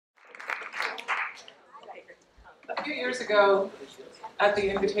A few years ago, at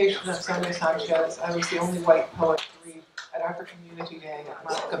the invitation of Sonia Sanchez, I was the only white poet to read at African Unity Day at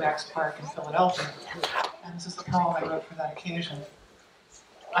Malcolm X Park in Philadelphia. And this is the poem I wrote for that occasion.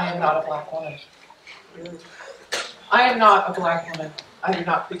 I am not a black woman. I am not a black woman. I do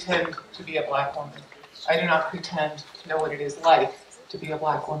not pretend to be a black woman. I do not pretend to know what it is like to be a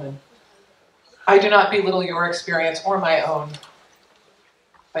black woman. I do not belittle your experience or my own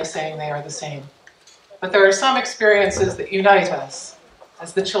by saying they are the same. But there are some experiences that unite us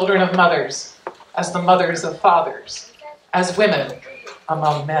as the children of mothers, as the mothers of fathers, as women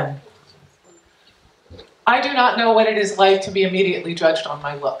among men. I do not know what it is like to be immediately judged on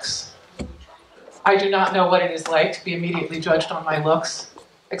my looks. I do not know what it is like to be immediately judged on my looks,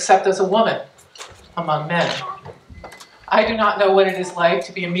 except as a woman among men. I do not know what it is like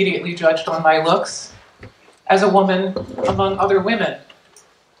to be immediately judged on my looks as a woman among other women,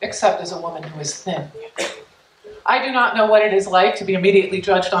 except as a woman who is thin. I do not know what it is like to be immediately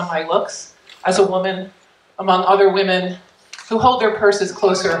judged on my looks as a woman among other women who hold their purses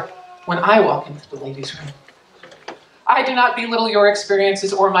closer when I walk into the ladies' room. I do not belittle your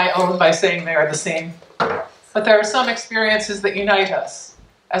experiences or my own by saying they are the same, but there are some experiences that unite us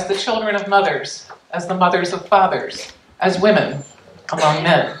as the children of mothers, as the mothers of fathers, as women among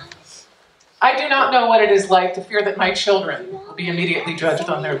men. I do not know what it is like to fear that my children will be immediately judged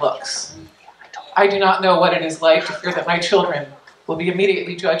on their looks. I do not know what it is like to fear that my children will be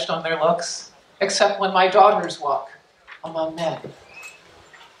immediately judged on their looks, except when my daughters walk among men.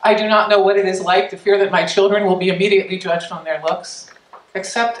 I do not know what it is like to fear that my children will be immediately judged on their looks,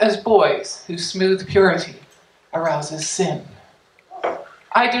 except as boys whose smooth purity arouses sin.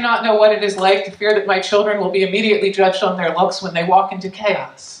 I do not know what it is like to fear that my children will be immediately judged on their looks when they walk into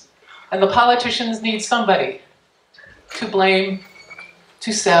chaos, and the politicians need somebody to blame,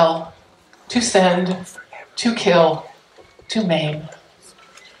 to sell, to send, to kill, to maim.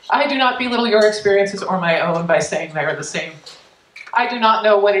 I do not belittle your experiences or my own by saying they are the same. I do not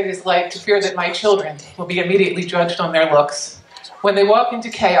know what it is like to fear that my children will be immediately judged on their looks when they walk into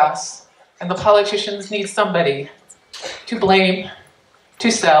chaos and the politicians need somebody to blame,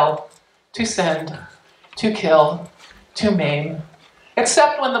 to sell, to send, to kill, to maim,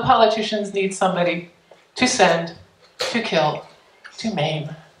 except when the politicians need somebody to send, to kill, to maim,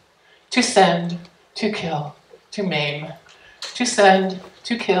 to send, to kill, to maim, to send,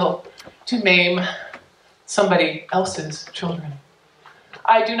 to kill, to maim somebody else's children.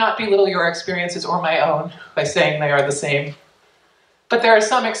 I do not belittle your experiences or my own by saying they are the same. But there are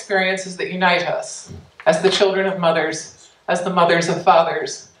some experiences that unite us as the children of mothers, as the mothers of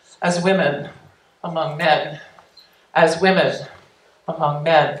fathers, as women among men, as women among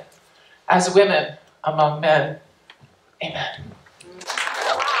men, as women among men. Amen.